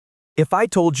If I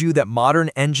told you that modern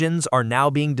engines are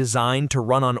now being designed to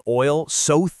run on oil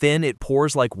so thin it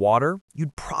pours like water,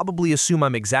 you'd probably assume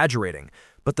I'm exaggerating.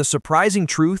 But the surprising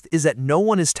truth is that no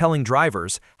one is telling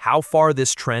drivers how far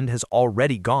this trend has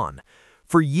already gone.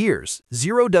 For years,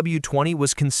 0W-20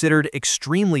 was considered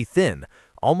extremely thin,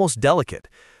 almost delicate,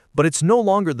 but it's no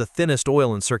longer the thinnest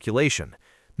oil in circulation.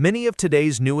 Many of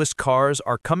today's newest cars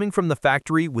are coming from the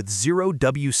factory with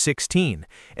 0W-16,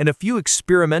 and a few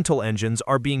experimental engines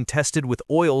are being tested with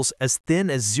oils as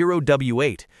thin as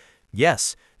 0W-8.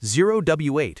 Yes,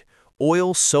 0W-8,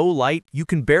 oil so light you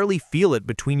can barely feel it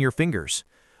between your fingers.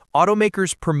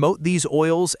 Automakers promote these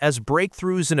oils as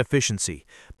breakthroughs in efficiency,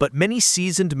 but many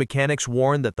seasoned mechanics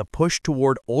warn that the push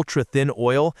toward ultra-thin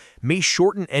oil may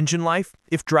shorten engine life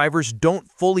if drivers don't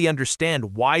fully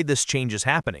understand why this change is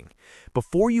happening.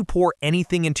 Before you pour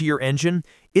anything into your engine,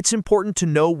 it's important to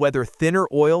know whether thinner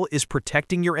oil is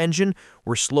protecting your engine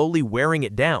or slowly wearing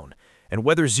it down, and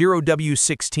whether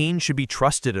 0W-16 should be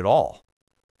trusted at all.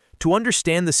 To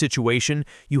understand the situation,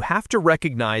 you have to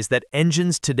recognize that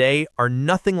engines today are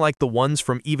nothing like the ones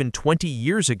from even 20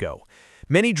 years ago.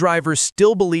 Many drivers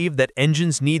still believe that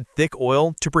engines need thick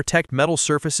oil to protect metal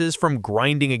surfaces from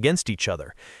grinding against each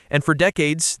other, and for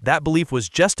decades, that belief was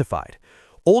justified.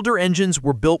 Older engines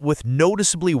were built with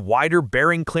noticeably wider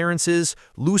bearing clearances,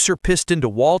 looser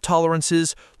piston-to-wall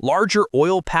tolerances, larger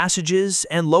oil passages,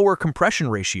 and lower compression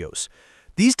ratios.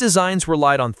 These designs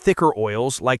relied on thicker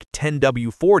oils like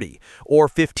 10W-40 or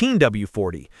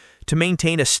 15W-40 to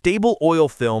maintain a stable oil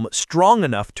film strong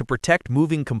enough to protect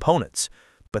moving components.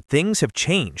 But things have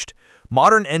changed.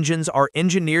 Modern engines are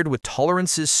engineered with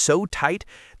tolerances so tight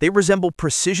they resemble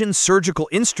precision surgical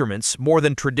instruments more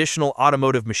than traditional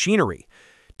automotive machinery.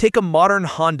 Take a modern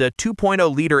Honda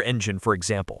 2.0-liter engine, for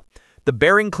example. The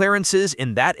bearing clearances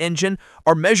in that engine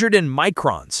are measured in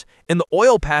microns, and the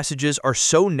oil passages are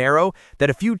so narrow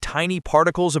that a few tiny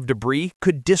particles of debris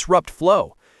could disrupt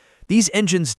flow. These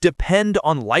engines depend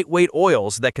on lightweight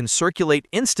oils that can circulate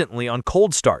instantly on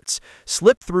cold starts,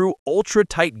 slip through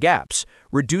ultra-tight gaps,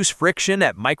 reduce friction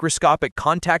at microscopic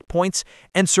contact points,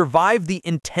 and survive the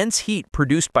intense heat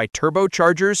produced by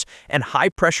turbochargers and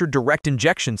high-pressure direct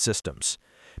injection systems.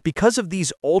 Because of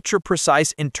these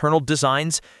ultra-precise internal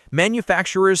designs,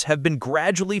 manufacturers have been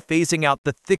gradually phasing out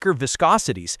the thicker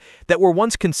viscosities that were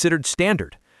once considered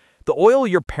standard. The oil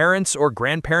your parents or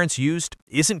grandparents used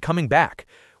isn't coming back.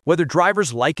 Whether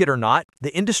drivers like it or not,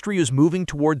 the industry is moving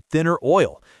toward thinner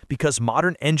oil because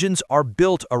modern engines are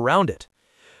built around it.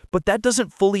 But that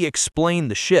doesn't fully explain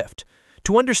the shift.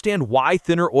 To understand why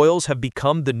thinner oils have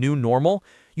become the new normal,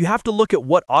 you have to look at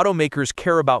what automakers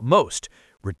care about most: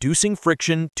 reducing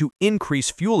friction to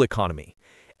increase fuel economy.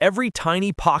 Every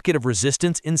tiny pocket of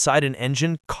resistance inside an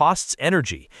engine costs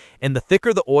energy, and the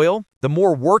thicker the oil, the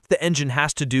more work the engine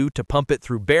has to do to pump it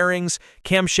through bearings,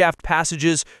 camshaft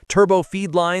passages, turbo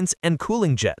feed lines, and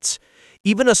cooling jets.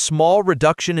 Even a small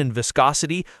reduction in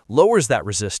viscosity lowers that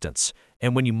resistance,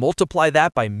 and when you multiply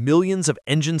that by millions of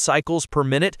engine cycles per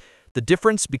minute, the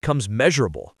difference becomes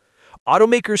measurable.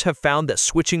 Automakers have found that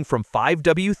switching from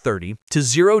 5W-30 to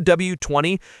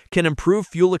 0W-20 can improve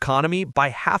fuel economy by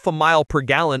half a mile per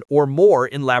gallon or more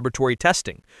in laboratory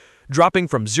testing. Dropping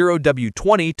from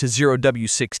 0W-20 to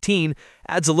 0W-16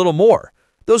 adds a little more.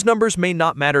 Those numbers may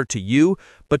not matter to you,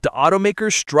 but to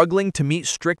automakers struggling to meet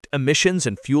strict emissions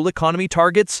and fuel economy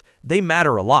targets, they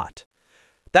matter a lot.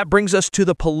 That brings us to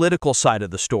the political side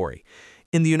of the story.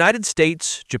 In the United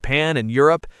States, Japan, and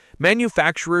Europe,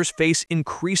 manufacturers face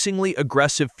increasingly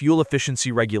aggressive fuel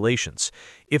efficiency regulations.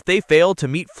 If they fail to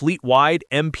meet fleet-wide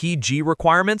MPG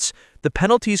requirements, the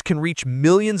penalties can reach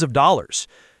millions of dollars.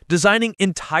 Designing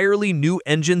entirely new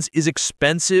engines is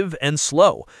expensive and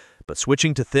slow, but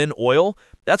switching to thin oil,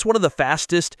 that's one of the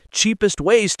fastest, cheapest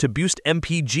ways to boost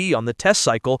MPG on the test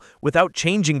cycle without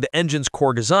changing the engine's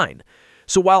core design.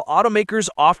 So while automakers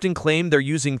often claim they're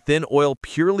using thin oil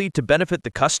purely to benefit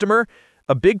the customer,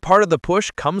 a big part of the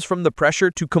push comes from the pressure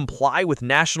to comply with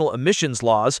national emissions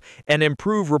laws and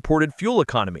improve reported fuel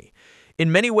economy.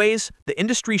 In many ways, the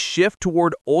industry's shift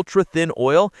toward ultra-thin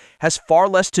oil has far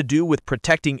less to do with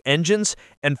protecting engines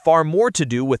and far more to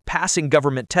do with passing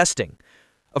government testing.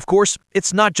 Of course,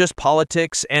 it's not just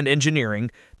politics and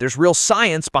engineering. There's real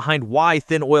science behind why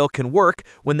thin oil can work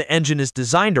when the engine is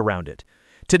designed around it.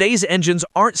 Today's engines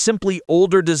aren't simply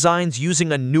older designs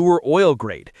using a newer oil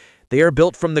grade. They are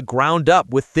built from the ground up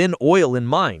with thin oil in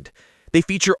mind. They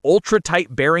feature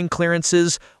ultra-tight bearing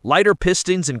clearances, lighter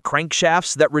pistons and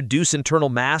crankshafts that reduce internal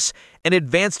mass, and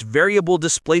advanced variable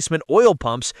displacement oil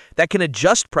pumps that can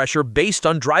adjust pressure based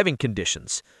on driving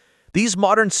conditions. These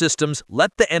modern systems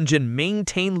let the engine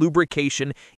maintain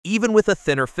lubrication even with a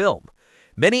thinner film.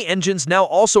 Many engines now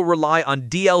also rely on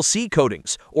DLC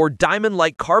coatings, or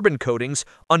diamond-like carbon coatings,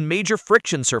 on major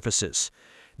friction surfaces.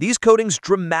 These coatings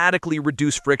dramatically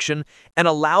reduce friction and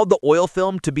allow the oil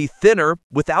film to be thinner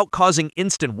without causing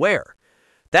instant wear.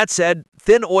 That said,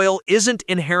 thin oil isn't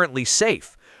inherently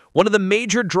safe. One of the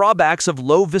major drawbacks of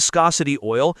low-viscosity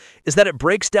oil is that it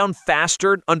breaks down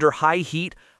faster under high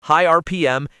heat, high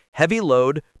RPM, heavy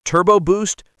load, turbo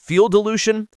boost, fuel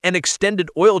dilution, and extended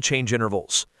oil change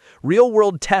intervals.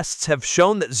 Real-world tests have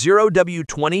shown that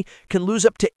 0W-20 can lose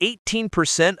up to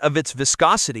 18% of its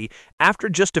viscosity after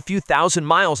just a few thousand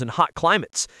miles in hot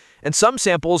climates, and some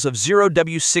samples of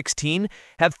 0W-16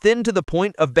 have thinned to the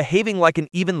point of behaving like an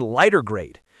even lighter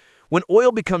grade. When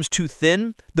oil becomes too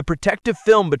thin, the protective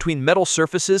film between metal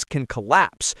surfaces can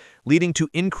collapse, leading to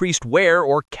increased wear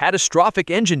or catastrophic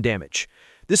engine damage.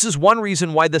 This is one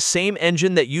reason why the same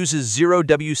engine that uses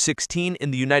 0W-16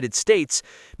 in the United States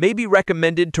may be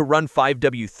recommended to run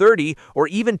 5W-30 or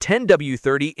even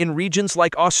 10W-30 in regions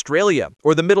like Australia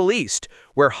or the Middle East,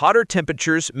 where hotter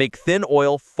temperatures make thin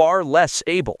oil far less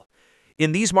stable.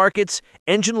 In these markets,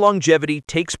 engine longevity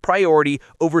takes priority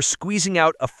over squeezing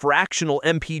out a fractional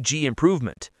MPG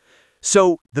improvement.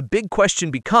 So, the big question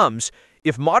becomes,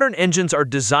 if modern engines are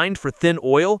designed for thin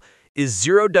oil, is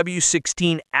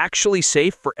 0W-16 actually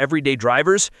safe for everyday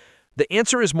drivers? The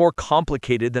answer is more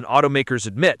complicated than automakers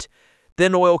admit.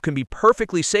 Thin oil can be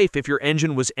perfectly safe if your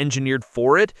engine was engineered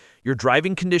for it, your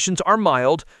driving conditions are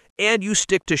mild, and you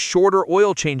stick to shorter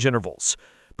oil change intervals.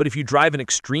 But if you drive in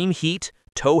extreme heat,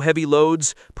 tow heavy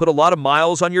loads, put a lot of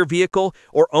miles on your vehicle,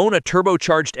 or own a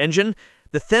turbocharged engine,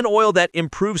 the thin oil that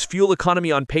improves fuel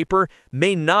economy on paper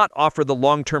may not offer the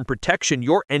long-term protection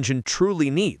your engine truly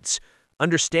needs.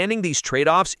 Understanding these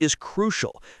trade-offs is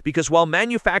crucial because while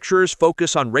manufacturers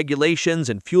focus on regulations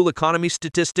and fuel economy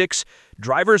statistics,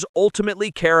 drivers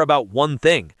ultimately care about one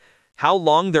thing: how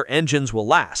long their engines will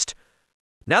last.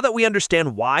 Now that we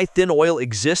understand why thin oil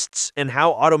exists and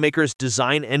how automakers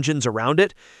design engines around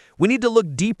it, we need to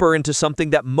look deeper into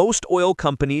something that most oil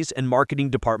companies and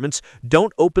marketing departments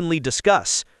don't openly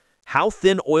discuss: how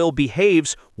thin oil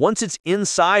behaves once it's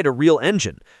inside a real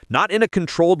engine, not in a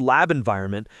controlled lab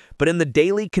environment, but in the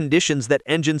daily conditions that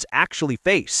engines actually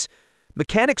face.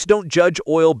 Mechanics don't judge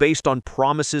oil based on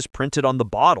promises printed on the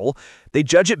bottle. They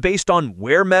judge it based on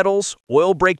wear metals,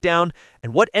 oil breakdown,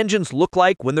 and what engines look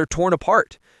like when they're torn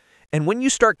apart. And when you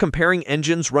start comparing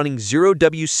engines running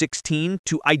 0W-16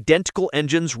 to identical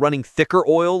engines running thicker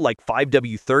oil like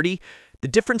 5W-30, the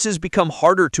differences become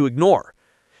harder to ignore.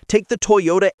 Take the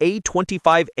Toyota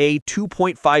A25A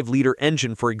 2.5-liter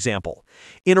engine, for example.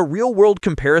 In a real-world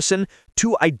comparison,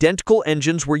 two identical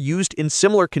engines were used in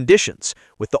similar conditions,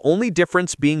 with the only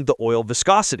difference being the oil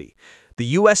viscosity. The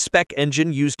US spec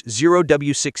engine used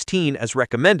 0W-16 as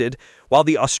recommended, while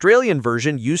the Australian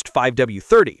version used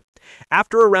 5W-30.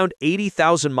 After around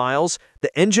 80,000 miles, the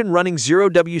engine running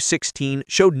 0W-16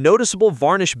 showed noticeable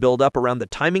varnish buildup around the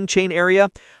timing chain area,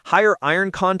 higher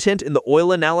iron content in the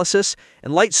oil analysis,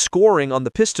 and light scoring on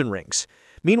the piston rings.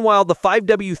 Meanwhile, the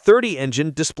 5W-30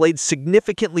 engine displayed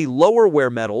significantly lower wear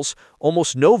metals,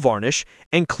 almost no varnish,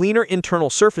 and cleaner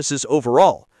internal surfaces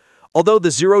overall. Although the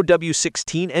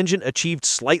 0W-16 engine achieved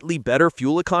slightly better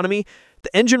fuel economy,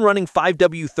 the engine running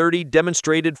 5W-30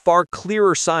 demonstrated far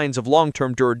clearer signs of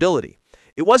long-term durability.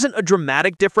 It wasn't a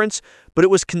dramatic difference, but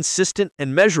it was consistent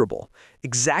and measurable,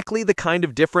 exactly the kind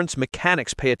of difference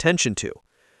mechanics pay attention to.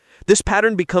 This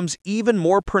pattern becomes even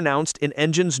more pronounced in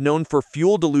engines known for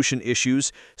fuel dilution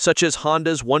issues, such as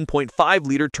Honda's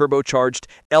 1.5-liter turbocharged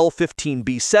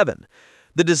L15B7.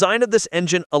 The design of this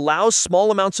engine allows small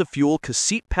amounts of fuel to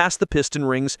seep past the piston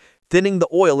rings, thinning the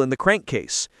oil in the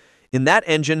crankcase. In that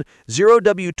engine,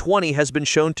 0W-20 has been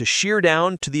shown to shear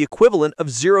down to the equivalent of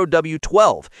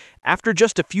 0W-12 after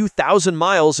just a few thousand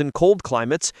miles in cold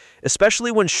climates,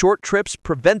 especially when short trips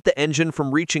prevent the engine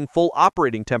from reaching full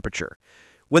operating temperature.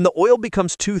 When the oil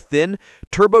becomes too thin,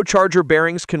 turbocharger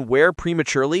bearings can wear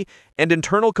prematurely and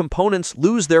internal components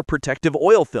lose their protective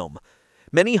oil film.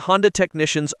 Many Honda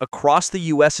technicians across the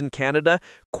US and Canada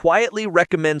quietly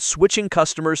recommend switching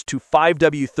customers to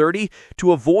 5W-30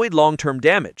 to avoid long-term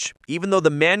damage, even though the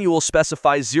manual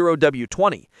specifies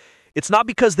 0W-20. It's not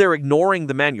because they're ignoring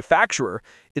the manufacturer,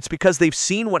 it's because they've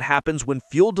seen what happens when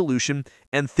fuel dilution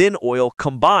and thin oil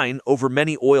combine over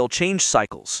many oil change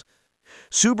cycles.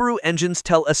 Subaru engines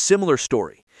tell a similar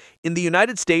story. In the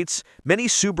United States, many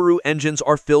Subaru engines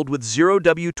are filled with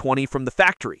 0W-20 from the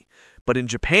factory. But in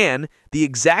Japan, the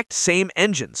exact same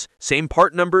engines, same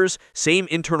part numbers, same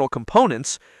internal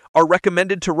components, are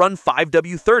recommended to run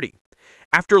 5W-30.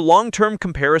 After long-term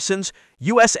comparisons,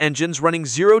 U.S. engines running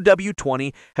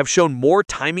 0W-20 have shown more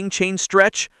timing chain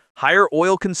stretch, higher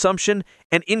oil consumption,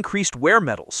 and increased wear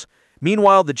metals.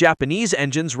 Meanwhile, the Japanese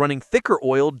engines running thicker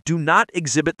oil do not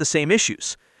exhibit the same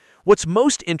issues. What's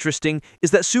most interesting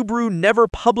is that Subaru never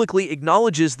publicly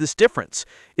acknowledges this difference.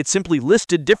 It's simply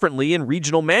listed differently in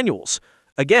regional manuals.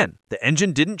 Again, the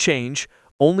engine didn't change,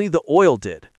 only the oil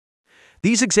did.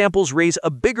 These examples raise a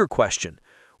bigger question.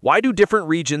 Why do different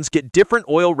regions get different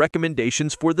oil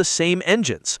recommendations for the same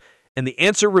engines? And the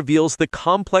answer reveals the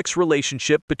complex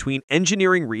relationship between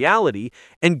engineering reality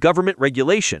and government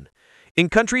regulation. In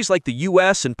countries like the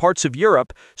US and parts of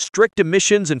Europe, strict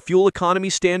emissions and fuel economy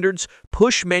standards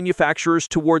push manufacturers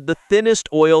toward the thinnest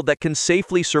oil that can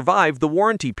safely survive the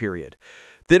warranty period.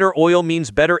 Thinner oil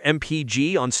means better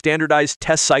MPG on standardized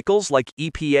test cycles like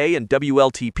EPA and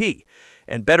WLTP,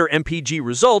 and better MPG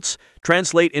results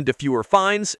translate into fewer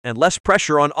fines and less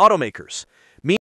pressure on automakers.